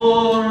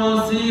For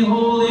us, ye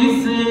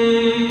holy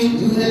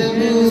saints, to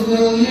him whose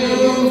will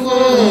you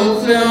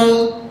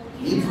fulfill,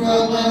 he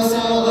from us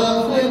all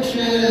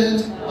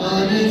afflictions,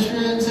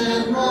 punishments,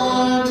 and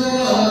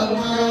martyrdom.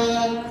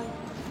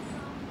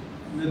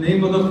 in the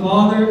name of the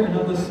Father, and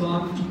of the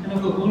Son, and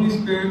of the Holy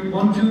Spirit,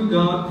 one true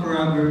God,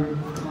 forever.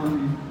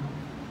 Amen.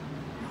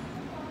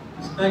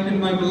 Respected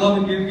my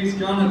beloved dear priest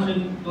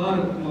Jonathan,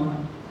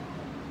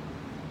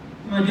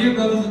 my dear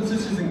brothers and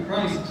sisters in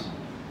Christ,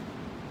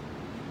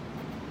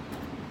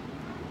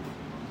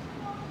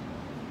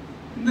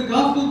 in the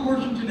gospel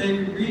portion today,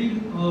 we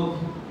read of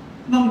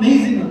an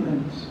amazing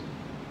event,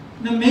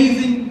 an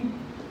amazing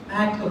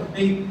act of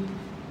faith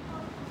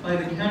by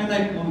the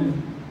Canaanite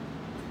woman.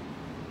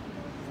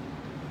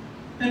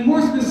 And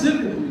more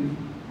specifically,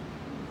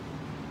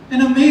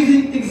 an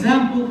amazing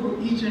example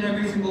for each and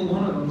every single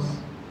one of us.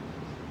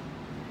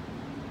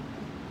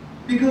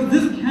 Because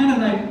this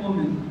Canaanite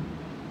woman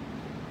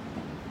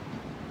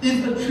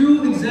is a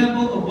true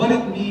example of what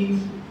it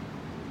means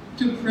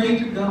to pray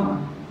to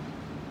God.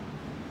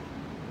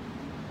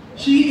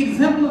 She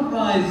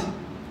exemplifies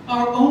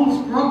our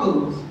own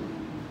struggles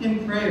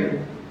in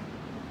prayer.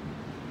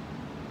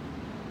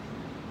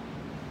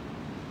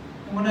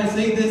 And when I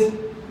say this,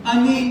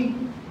 I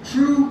mean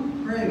true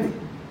prayer.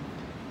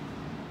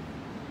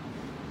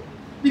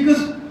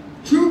 Because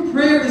true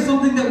prayer is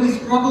something that we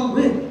struggle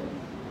with.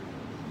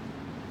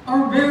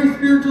 Our very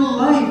spiritual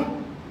life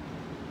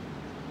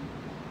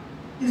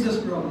is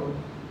a struggle,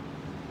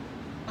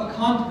 a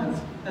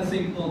contest, as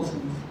St. Paul says.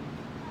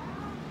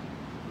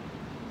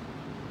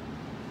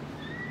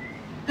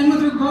 And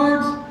with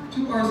regards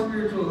to our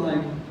spiritual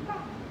life,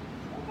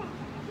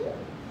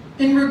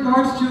 in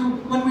regards to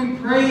when we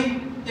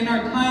pray in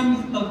our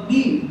times of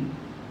need,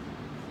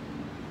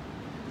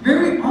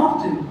 very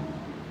often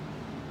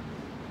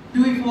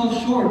do we fall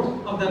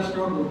short of that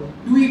struggle?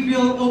 Do we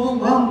feel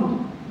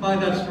overwhelmed by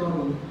that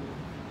struggle?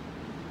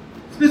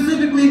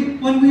 Specifically,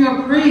 when we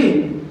are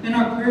praying and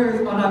our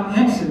prayers are not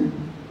answered,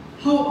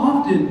 how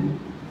often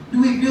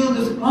do we feel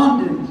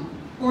despondent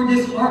or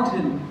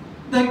disheartened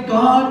that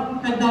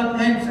God had not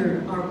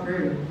answered our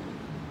prayer?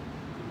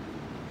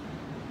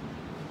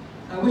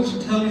 I wish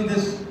to tell you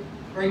this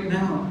right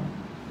now,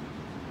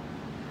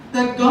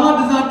 that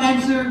God does not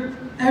answer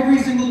every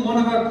single one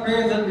of our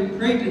prayers that we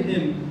pray to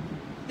Him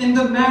in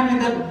the manner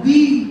that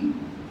we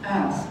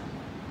ask,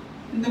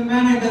 in the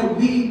manner that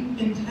we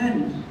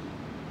intend.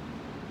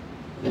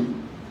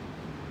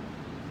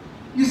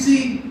 You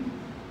see,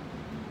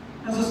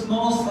 as a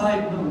small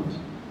side note,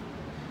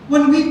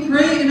 when we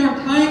pray in our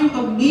time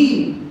of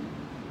need,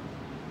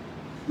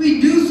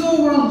 we do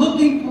so while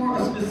looking for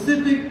a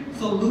specific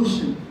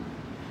solution.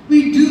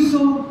 We do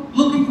so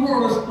looking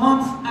for a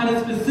response at a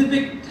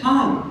specific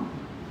time.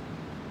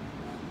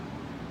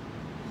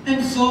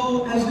 And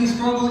so, as we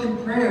struggle in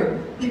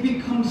prayer, it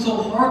becomes so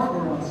hard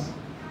for us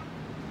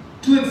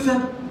to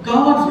accept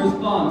God's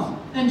response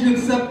and to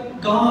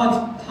accept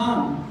God's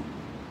time.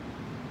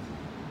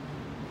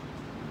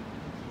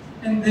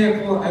 And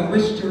therefore, I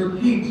wish to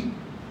repeat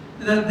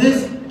that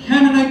this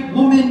Canaanite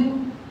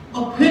woman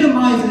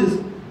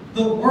epitomizes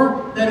the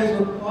work that is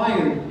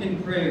required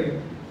in prayer.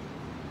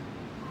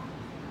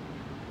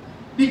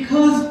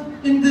 Because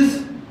in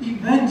this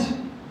event,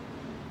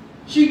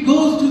 she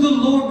goes to the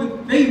Lord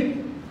with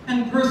faith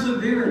and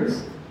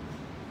perseverance.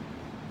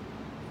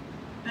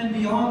 And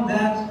beyond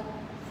that,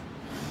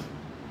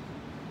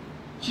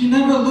 she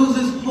never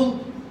loses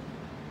hope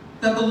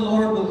that the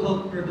Lord will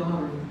help her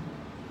daughter.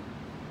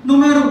 No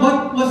matter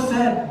what was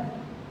said,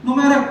 no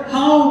matter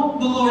how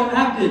the Lord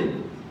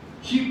acted,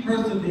 she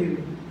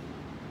persevered.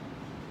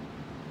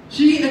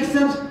 She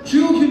accepts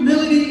true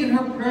humility in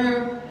her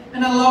prayer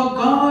and allows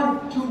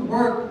God to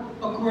work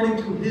according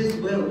to His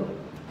will.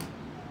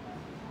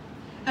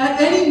 At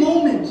any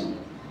moment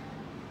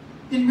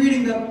in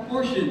reading that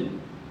portion,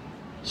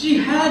 she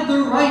had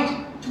the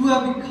right to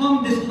have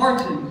become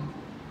disheartened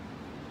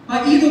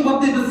by either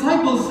what the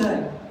disciples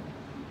said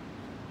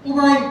or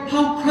by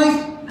how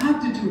Christ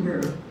acted to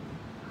her.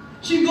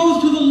 She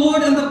goes to the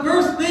Lord, and the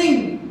first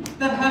thing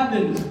that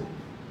happens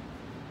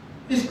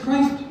is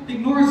Christ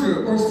ignores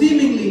her, or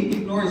seemingly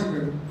ignores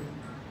her.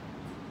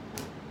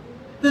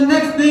 The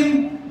next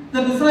thing,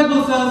 the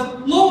disciple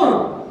says,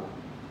 "Lord,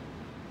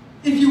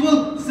 if you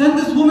will, send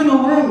this woman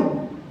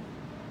away."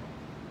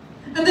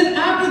 And then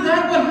after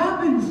that, what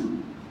happens?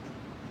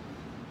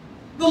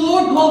 The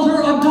Lord calls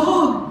her a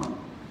dog.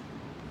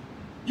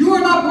 "You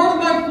are not part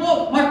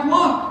of my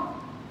flock.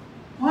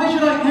 Why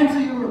should I answer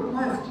your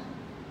request?"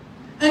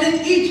 And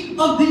in each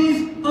of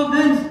these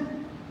events,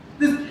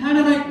 this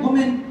Canaanite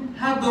woman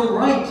had the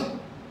right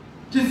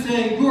to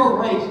say, "You're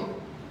right.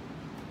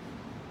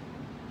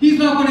 He's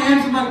not going to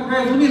answer my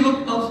prayers. Let me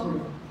look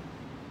elsewhere."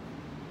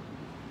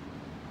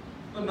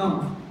 But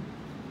no.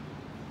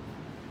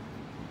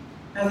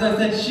 As I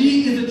said,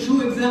 she is a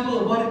true example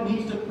of what it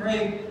means to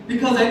pray,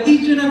 because at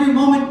each and every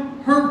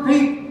moment, her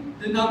faith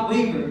did not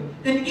waver.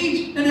 In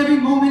each and every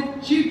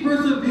moment, she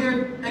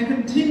persevered and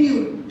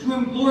continued to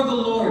implore the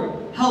Lord,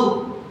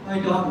 "Help my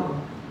daughter."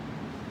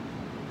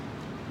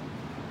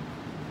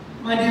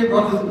 My dear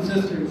brothers and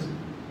sisters,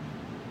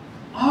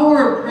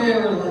 our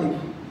prayer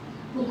life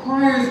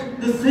requires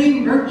the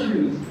same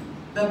virtues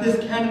that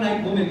this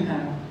Canaanite woman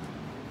had.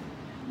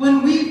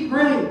 When we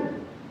pray,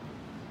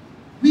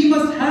 we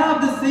must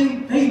have the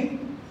same faith,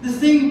 the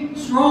same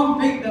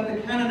strong faith that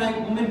the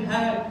Canaanite woman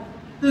had,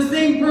 the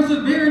same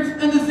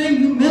perseverance and the same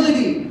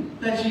humility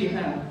that she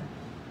had.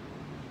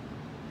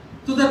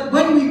 So that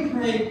when we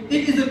pray,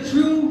 it is a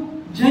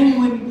true,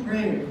 genuine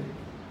prayer.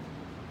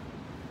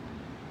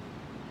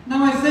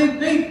 Now I say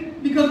faith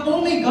because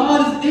only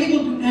God is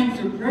able to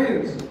answer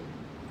prayers.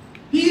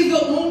 He is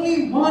the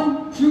only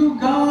one true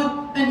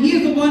God, and He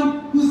is the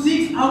one who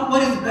seeks out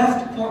what is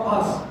best for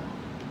us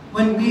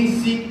when we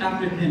seek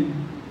after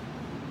Him.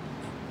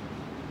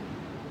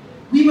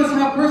 We must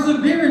have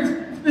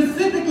perseverance,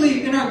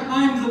 specifically in our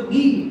times of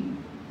need.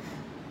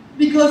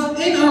 Because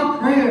in our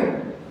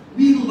prayer,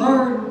 we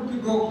learn to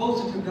grow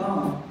closer to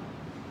God.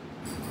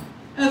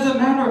 As a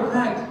matter of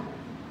fact,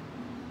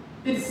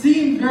 it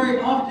seems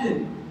very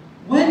often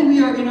when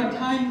we are in our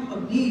time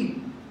of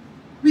need,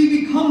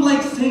 we become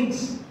like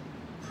saints,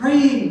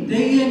 praying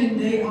day in and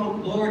day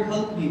out, Lord,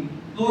 help me,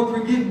 Lord,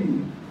 forgive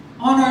me,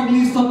 on our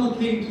knees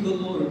supplicating to the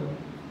Lord.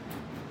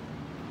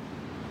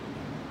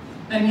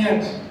 And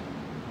yet,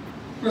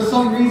 for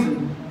some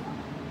reason,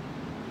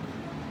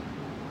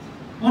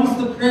 once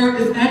the prayer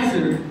is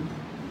answered,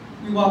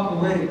 we walk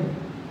away.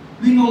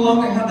 We no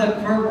longer have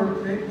that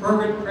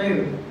fervent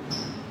prayer.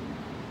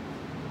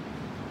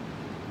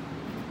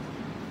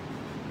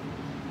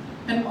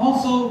 And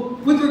also,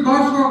 with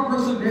regards to our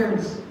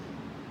perseverance,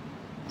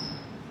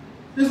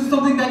 this is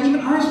something that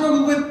even I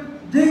struggle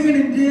with day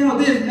in and day out.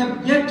 There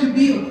have yet to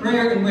be a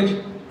prayer in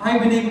which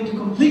I've been able to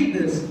complete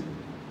this.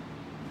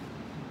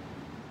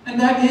 And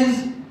that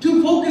is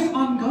to focus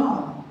on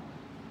God.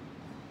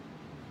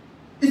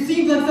 It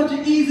seems like such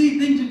an easy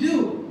thing to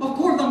do. Of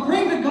course, I'm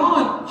praying to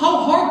God.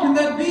 How hard can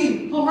that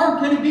be? How hard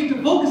can it be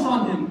to focus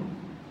on Him?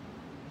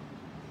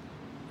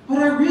 But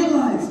I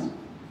realized,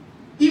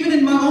 even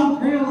in my own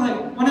prayer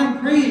life, when I'm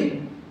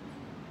praying,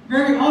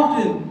 very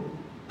often,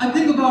 I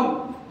think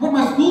about what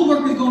my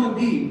schoolwork is going to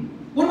be.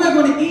 What am I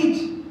going to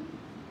eat?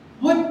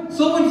 What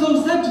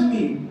so-and-so said to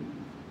me?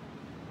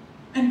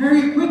 And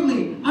very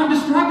quickly, I'm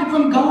distracted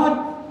from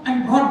God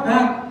and brought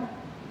back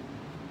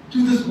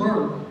to this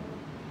world.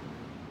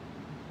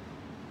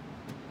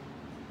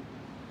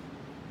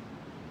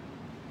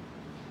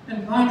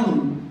 And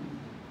finally,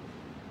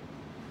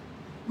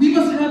 we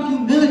must have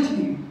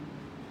humility,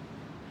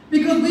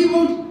 because we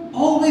won't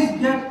always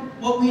get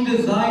what we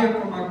desire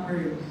from our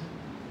prayers.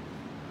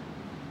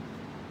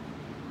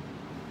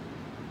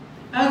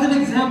 As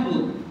an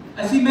example,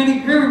 I see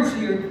many parents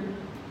here.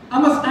 I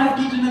must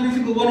ask each and every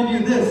single one of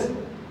you this.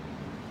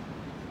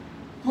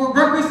 For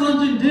breakfast,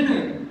 lunch, and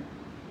dinner,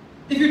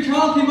 if your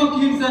child came up to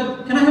you and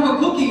said, "Can I have a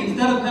cookie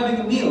instead of having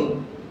a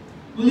meal?"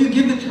 will you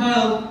give the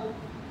child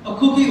a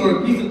cookie or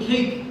a piece of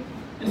cake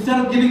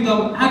instead of giving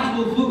them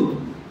actual food?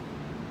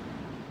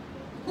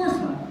 Of course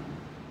not.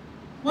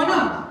 Why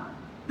not?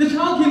 The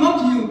child came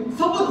up to you,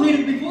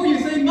 supplicated before you,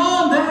 saying,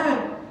 "Mom,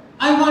 Dad,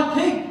 I want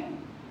cake.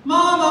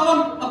 Mom, I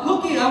want a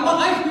cookie. I want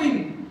ice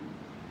cream."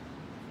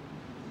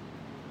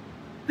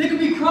 They could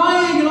be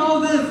crying and all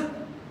this.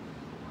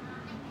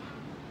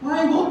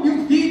 Why won't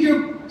you feed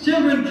your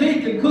children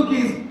cake and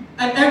cookies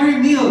at every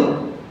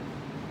meal?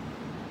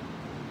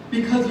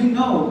 Because you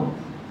know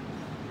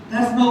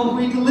that's no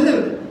way to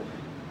live.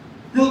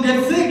 They'll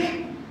get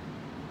sick.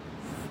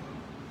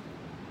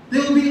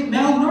 They'll be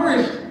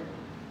malnourished.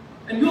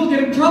 And you'll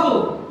get in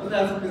trouble. But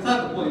that's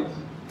beside the point.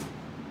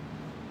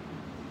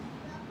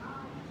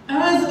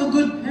 As a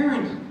good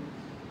parent,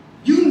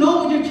 you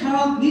know what your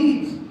child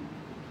needs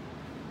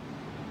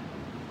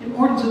in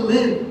order to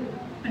live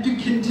and to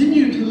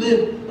continue to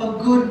live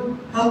a good,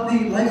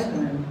 healthy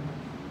lifestyle.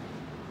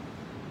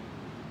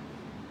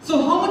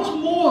 So how much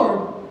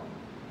more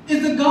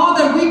is the God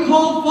that we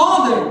call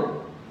Father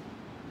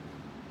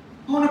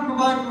going to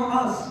provide for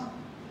us?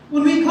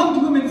 When we come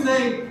to Him and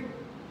say,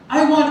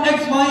 "I want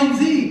X, Y, and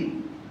Z,"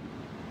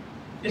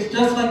 it's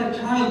just like a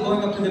child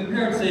going up to the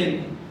parent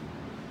saying,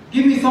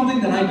 "Give me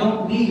something that I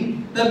don't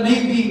need, that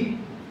may be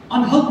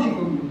unhealthy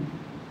for me."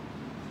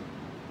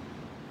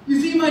 You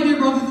see, my dear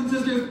brothers and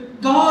sisters,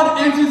 God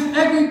answers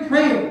every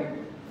prayer,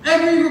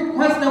 every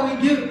request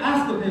that we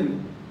ask of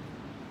Him.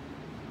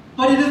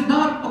 But it is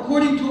not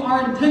according to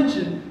our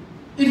intention,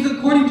 it is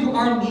according to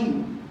our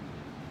need.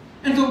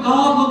 And so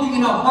God, looking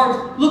in our hearts,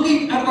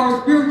 looking at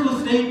our spiritual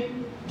state,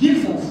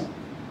 gives us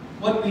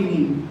what we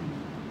need,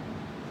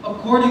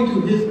 according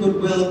to His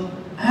good will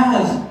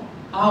as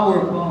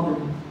our Father.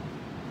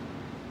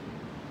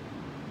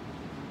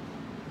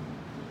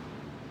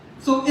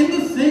 So in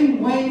the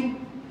same way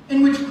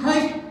in which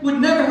Christ would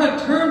never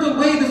have turned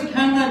away this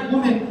Canaanite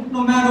woman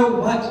no matter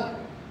what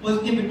was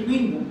in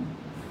between them,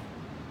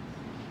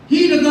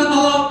 He does not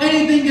allow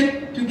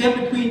anything to get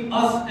between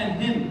us and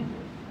Him.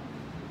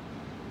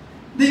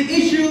 The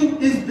issue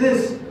is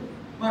this,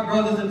 my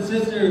brothers and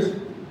sisters,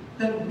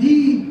 that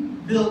we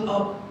build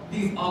up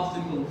these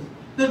obstacles,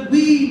 that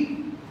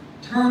we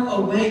turn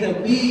away,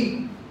 that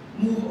we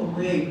move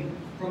away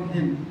from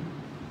Him.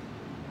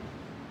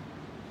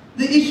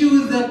 The issue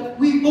is that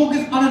we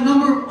focus on a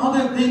number of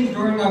other things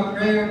during our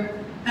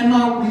prayer, and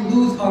now we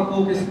lose our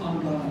focus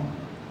on God.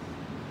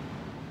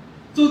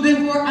 So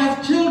therefore,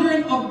 as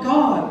children of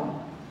God,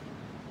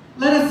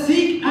 let us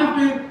seek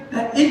after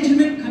that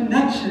intimate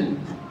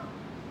connection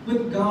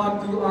with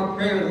God through our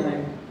prayer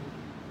life.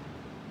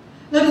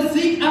 Let us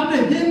seek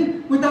after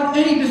Him without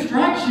any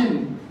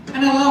distraction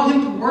and allow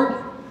Him to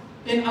work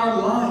in our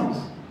lives,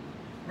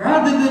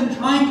 rather than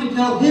trying to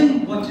tell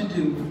Him what to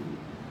do.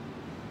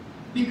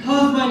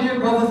 Because, my dear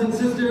brothers and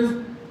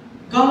sisters,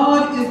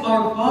 God is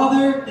our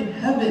Father in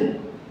heaven,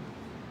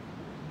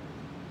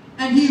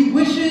 and He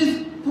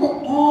wishes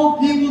for all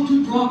people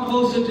to draw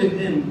closer to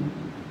Him.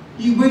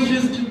 He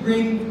wishes to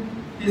bring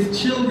His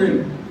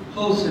children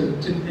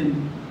closer to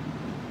Him.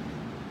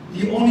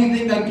 The only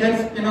thing that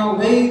gets in our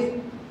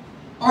way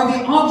are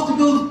the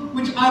obstacles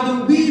which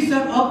either we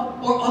set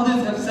up or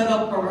others have set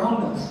up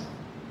around us.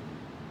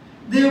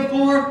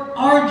 Therefore,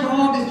 our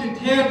job is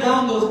to tear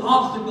down those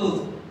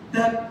obstacles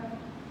that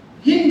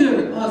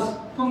hinder us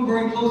from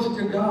growing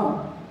closer to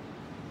God.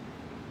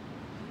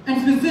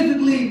 And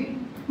specifically,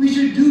 we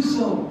should do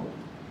so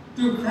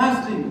through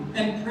fasting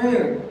and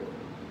prayer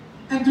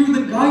and through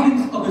the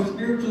guidance of a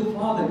spiritual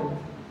father.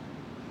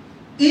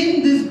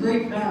 In this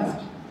great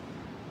fast,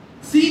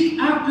 seek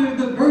after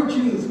the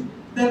virtues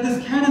that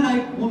this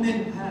Canaanite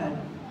woman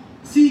had.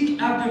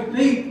 Seek after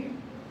faith,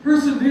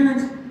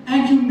 perseverance,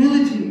 and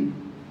humility.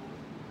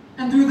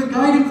 And through the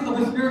guidance of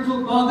a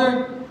spiritual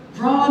father,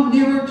 draw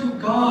nearer to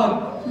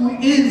God, who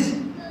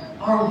is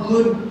our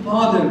good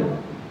Father.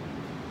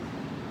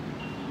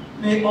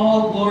 May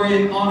all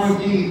glory and honor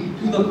be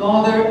to the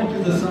Father, and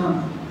to the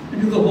Son,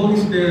 and to the Holy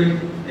Spirit.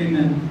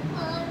 Amen.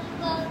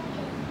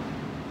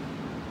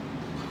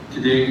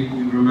 Today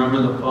we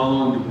remember the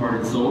following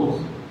departed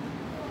souls: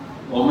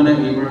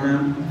 Omina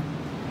Abraham,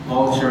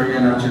 Paul Cherry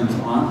and Achin's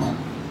aunt,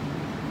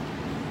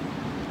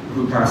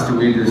 who passed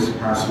away this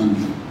past week;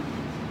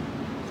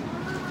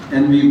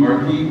 N.B.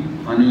 Barkey,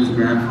 Anu's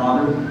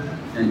grandfather;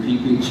 and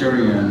P.K.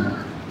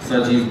 Cherian,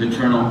 Saji's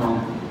paternal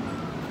uncle.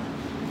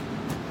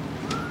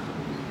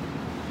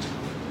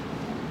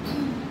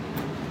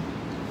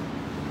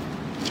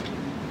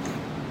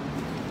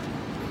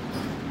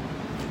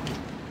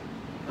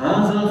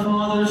 As a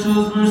father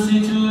shows mercy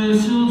to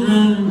his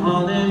children,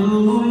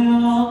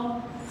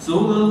 hallelujah, so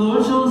the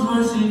Lord shows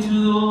mercy to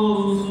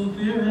those who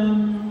fear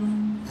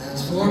Him.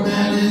 As for man